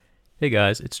Hey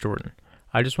guys, it's Jordan.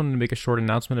 I just wanted to make a short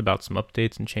announcement about some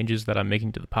updates and changes that I'm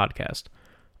making to the podcast.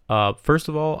 First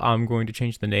of all, I'm going to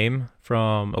change the name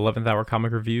from 11th Hour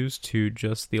Comic Reviews to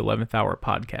just the 11th Hour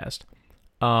Podcast.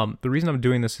 The reason I'm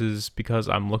doing this is because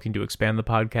I'm looking to expand the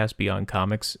podcast beyond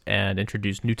comics and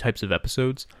introduce new types of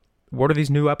episodes. What are these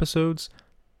new episodes?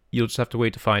 You'll just have to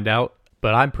wait to find out,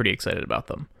 but I'm pretty excited about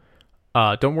them.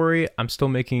 Don't worry, I'm still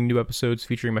making new episodes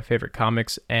featuring my favorite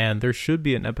comics, and there should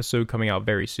be an episode coming out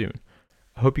very soon.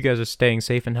 I hope you guys are staying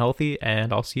safe and healthy,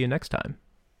 and I'll see you next time.